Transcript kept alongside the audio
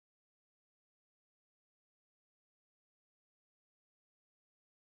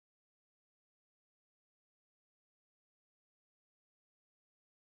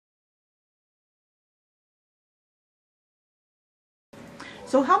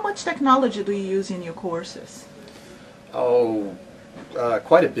So how much technology do you use in your courses? Oh,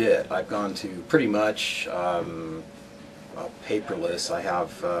 quite a bit. I've gone to pretty much paperless. I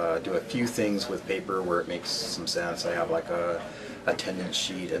have do a few things with paper where it makes some sense. I have like a attendance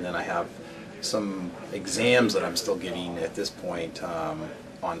sheet, and then I have some exams that I'm still giving at this point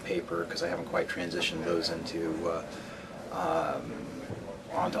on paper because I haven't quite transitioned those into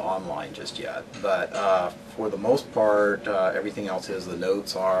onto online just yet. But for the most part, everything else is the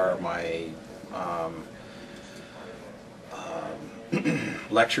notes are my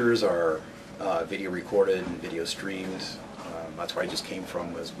lectures are video recorded and video streamed. That's where I just came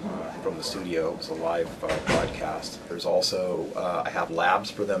from, was from the studio. It was a live broadcast. There's also, I have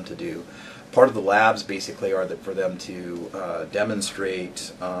labs for them to do. Part of the labs basically are that for them to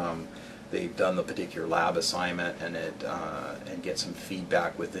demonstrate they've done the particular lab assignment and get some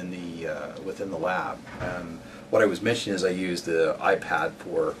feedback within the lab. What I was mentioning is I use the iPad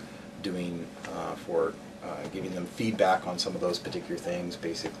for doing giving them feedback on some of those particular things.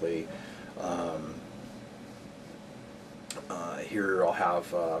 Basically, here I'll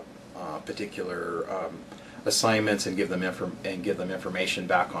have particular assignments and give them information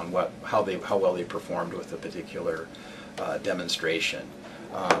back on how well they performed with a particular demonstration.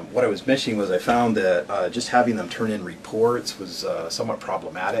 What I was mentioning was I found that just having them turn in reports was somewhat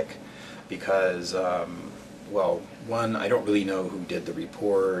problematic because, well, one, I don't really know who did the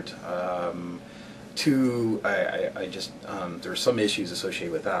report. Two, I just, there's some issues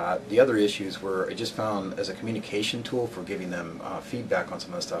associated with that. The other issues were I just found as a communication tool for giving them feedback on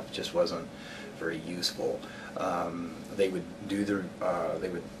some of the stuff just wasn't very useful. They would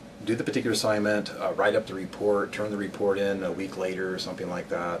do the particular assignment, write up the report, turn the report in a week later or something like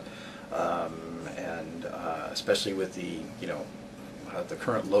that, and especially with the the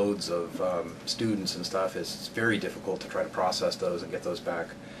current loads of students and stuff, it's very difficult to try to process those and get those back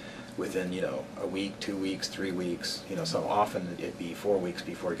within a week, 2 weeks, 3 weeks. So often it'd be 4 weeks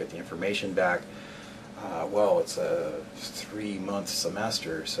before you get the information back. Well, it's a 3-month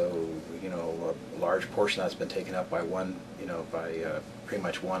semester, so a large portion of that's been taken up by pretty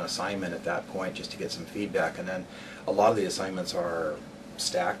much one assignment at that point, just to get some feedback. And then a lot of the assignments are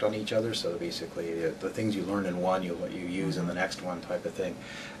stacked on each other, so basically the things you learn in one you use in the next one, type of thing.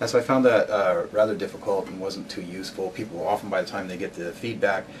 And so I found that rather difficult and wasn't too useful. People often, by the time they get the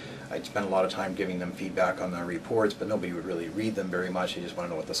feedback, I'd spend a lot of time giving them feedback on their reports, but nobody would really read them very much. They just want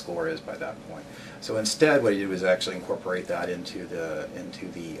to know what the score is by that point. So instead, what I did was actually incorporate that into the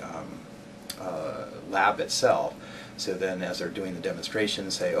lab itself. So then, as they're doing the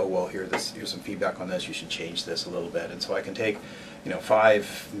demonstration, say, oh well, here's some feedback on this. You should change this a little bit. And so I can take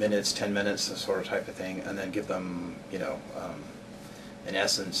 5 minutes, 10 minutes, this sort of type of thing, and then give them in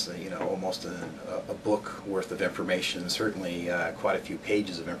essence, almost a book worth of information, certainly quite a few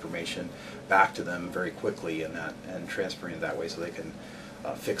pages of information back to them very quickly, and transferring it that way so they can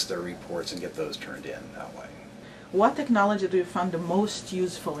fix their reports and get those turned in that way. What technology do you find the most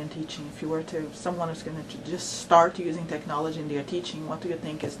useful in teaching? If you were someone who's going to just start using technology in their teaching, what do you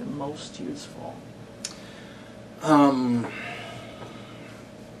think is the most useful?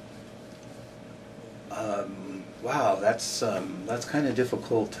 Wow, that's kind of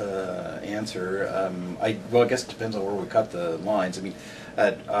difficult to answer. Well, I guess it depends on where we cut the lines. I mean,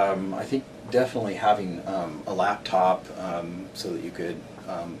 I think definitely having a laptop so that you could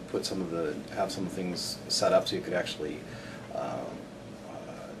have some things set up so you could actually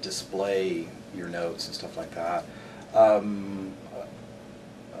display your notes and stuff like that. I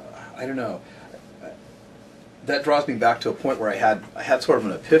don't know. That draws me back to a point where I had sort of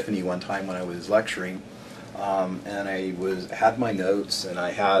an epiphany one time when I was lecturing. And I had my notes, and I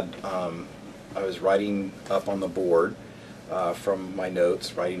was writing up on the board from my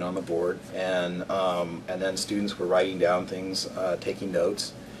notes, writing on the board, and then students were writing down things, taking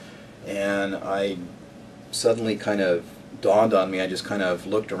notes, and I suddenly kind of dawned on me. I just kind of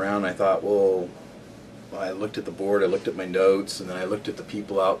looked around, and I thought, well, I looked at the board, I looked at my notes, and then I looked at the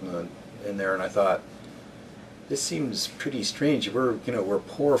people out in there, and I thought, this seems pretty strange. We're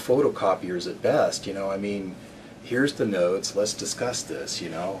poor photocopiers at best. I mean, here's the notes. Let's discuss this.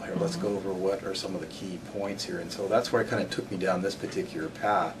 Here, let's go over what are some of the key points here. And so that's where it kind of took me down this particular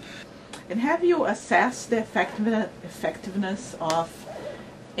path. And have you assessed the effectiveness of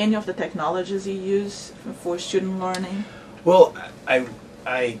any of the technologies you use for student learning? Well,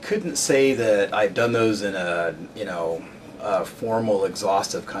 I couldn't say that I've done those in a formal,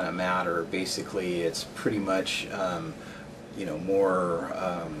 exhaustive kind of matter. Basically, it's pretty much, more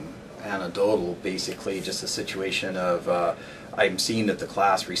anecdotal. Basically, just a situation of I'm seeing that the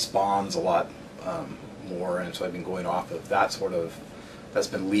class responds a lot more, and so I've been going off of that sort of that's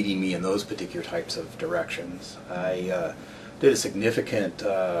been leading me in those particular types of directions. I did a significant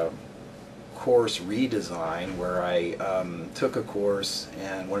course redesign where I took a course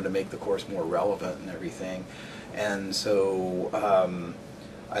and wanted to make the course more relevant and everything, and so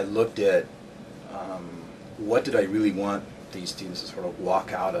I looked at what did I really want these students to sort of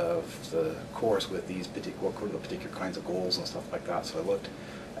walk out of the course with, these particular kinds of goals and stuff like that. So I looked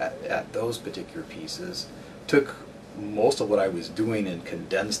at those particular pieces, took most of what I was doing and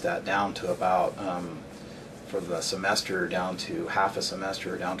condensed that down to about, for the semester, down to half a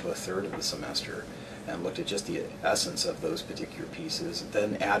semester, down to a third of the semester, and looked at just the essence of those particular pieces.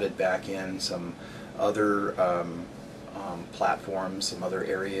 Then added back in some other platforms, some other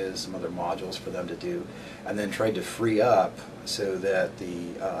areas, some other modules for them to do, and then tried to free up so that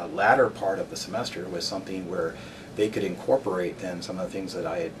the latter part of the semester was something where they could incorporate then some of the things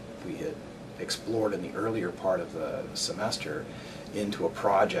that we had explored in the earlier part of the semester into a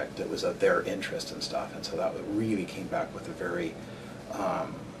project that was of their interest and stuff. And so that really came back with a very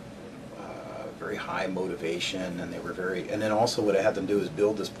very high motivation, and they were very, and then also what I had them do is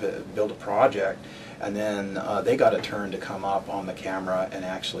build a project, and then they got a turn to come up on the camera and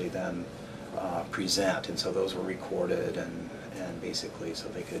actually then present. And so those were recorded, and basically so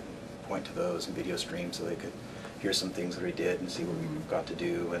they could point to those in video streams, so they could hear some things that we did and see what we got to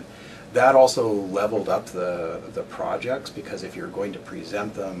do. And that also leveled up the projects, because if you're going to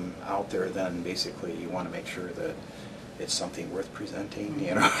present them out there, then basically you want to make sure that it's something worth presenting,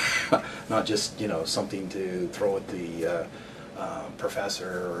 you know, not just, you know, something to throw at the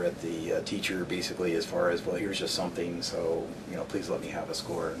professor or at the teacher, basically, as far as, well, here's just something, so, you know, please let me have a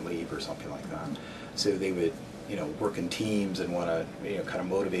score and leave, or something like that. So they would, you know, work in teams and want to, you know, kind of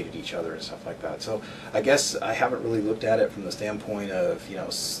motivate each other and stuff like that. So I guess I haven't really looked at it from the standpoint of, you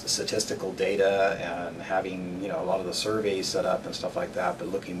know, statistical data and having, you know, a lot of the surveys set up and stuff like that, but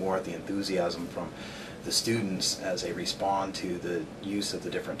looking more at the enthusiasm from the students as they respond to the use of the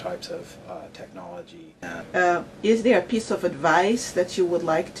different types of technology. Is there a piece of advice that you would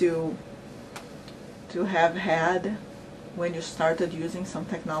like to have had when you started using some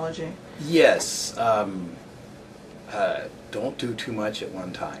technology? Yes. Don't do too much at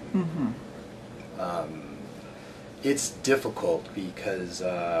one time. Mm-hmm. It's difficult because,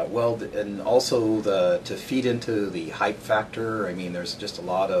 well, and also to feed into the hype factor. I mean, there's just a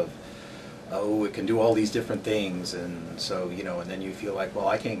lot of, oh, it can do all these different things, and so, you know, and then you feel like, well,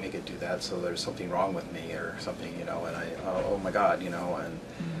 I can't make it do that, so there's something wrong with me or something, you know, and oh my God, you know, and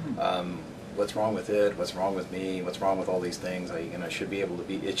what's wrong with it? What's wrong with me? What's wrong with all these things? I should be able to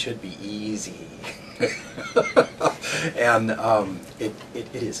be. It should be easy, and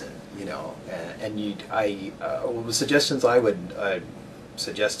it isn't, you know. And the suggestions I would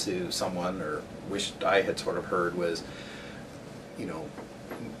suggest to someone, or wished I had sort of heard, was, you know,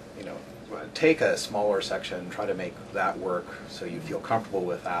 take a smaller section, try to make that work so you feel comfortable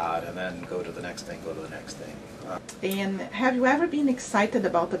with that, and then go to the next thing, go to the next thing. And have you ever been excited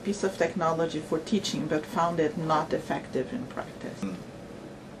about a piece of technology for teaching but found it not effective in practice?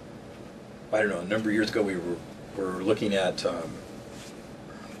 I don't know, a number of years ago we were looking at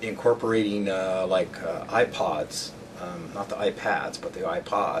incorporating like iPods, not the iPads, but the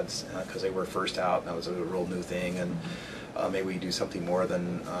iPods, because they were first out, and that was a real new thing, and maybe we do something more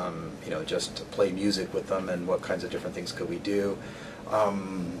than you know, just play music with them, and what kinds of different things could we do.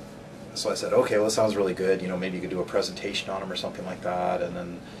 So I said, okay, well, that sounds really good, you know, maybe you could do a presentation on them or something like that, and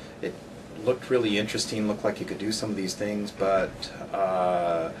then it looked really interesting, looked like you could do some of these things, but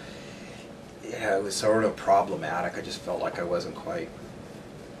yeah, it was sort of problematic. I just felt like I wasn't quite,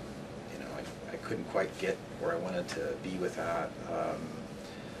 you know, I couldn't quite get where I wanted to be with that.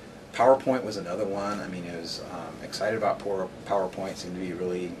 PowerPoint was another one. I mean, I was excited about PowerPoint. Seemed to be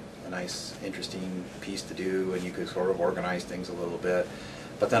really a nice, interesting piece to do, and you could sort of organize things a little bit.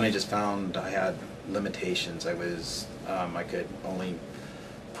 But then I just found I had limitations. I could only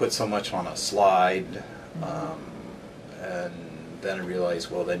put so much on a slide, and then I realized,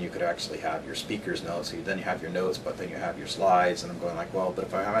 well, then you could actually have your speaker's notes. So then you have your notes, but then you have your slides. And I'm going like, well, but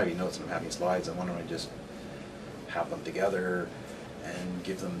if I'm having notes and I'm having slides, then why don't I just have them together and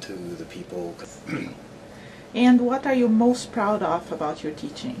give them to the people? And what are you most proud of about your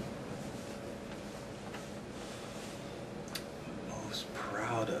teaching? Most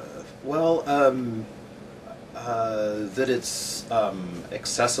proud of? Well, that it's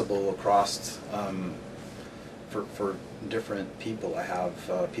accessible across for different people. I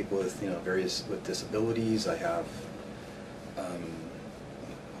have people with, you know, with disabilities. I have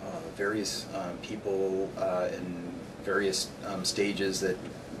various people in various stages that,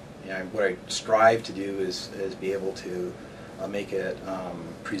 you know, what I strive to do is be able to make it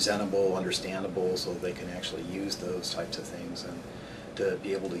presentable, understandable, so they can actually use those types of things, and to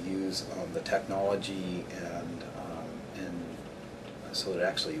be able to use the technology and so that it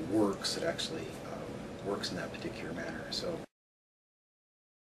actually works. It actually works in that particular manner. So.